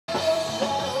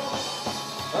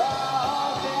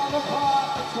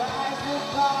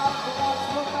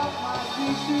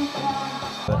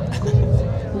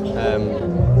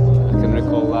I can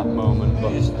recall that moment,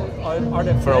 but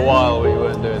for a while we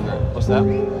weren't doing that. What's that?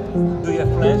 Do you have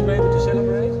plans maybe to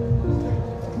celebrate?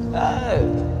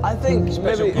 I think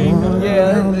Special maybe, cake?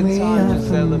 yeah, the time to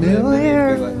celebrate.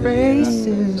 Familiar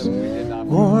faces,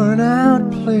 worn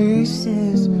out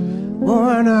places,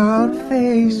 worn out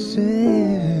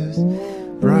faces,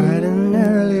 bright and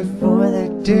early for their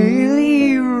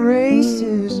daily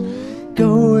races,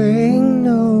 going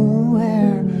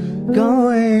nowhere,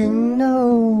 going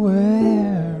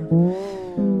nowhere.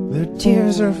 Their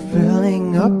tears are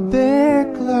filling up their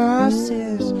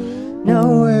glasses,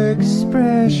 no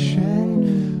expression,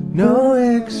 no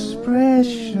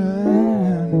expression.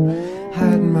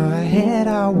 Hide my head,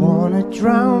 I wanna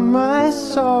drown my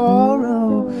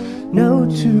sorrow. No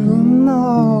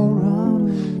tomorrow,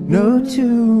 no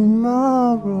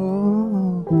tomorrow.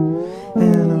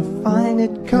 And I find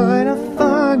it kinda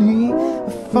funny, I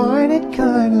find it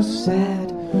kinda sad.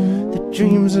 The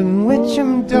dreams in which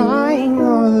I'm dying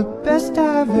are the best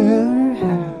I've ever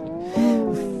had.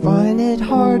 I find it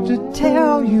hard to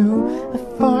tell you, I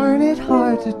find it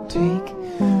hard to take.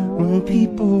 When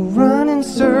people run in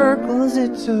circles,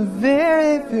 it's a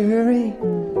very, very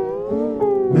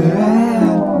bad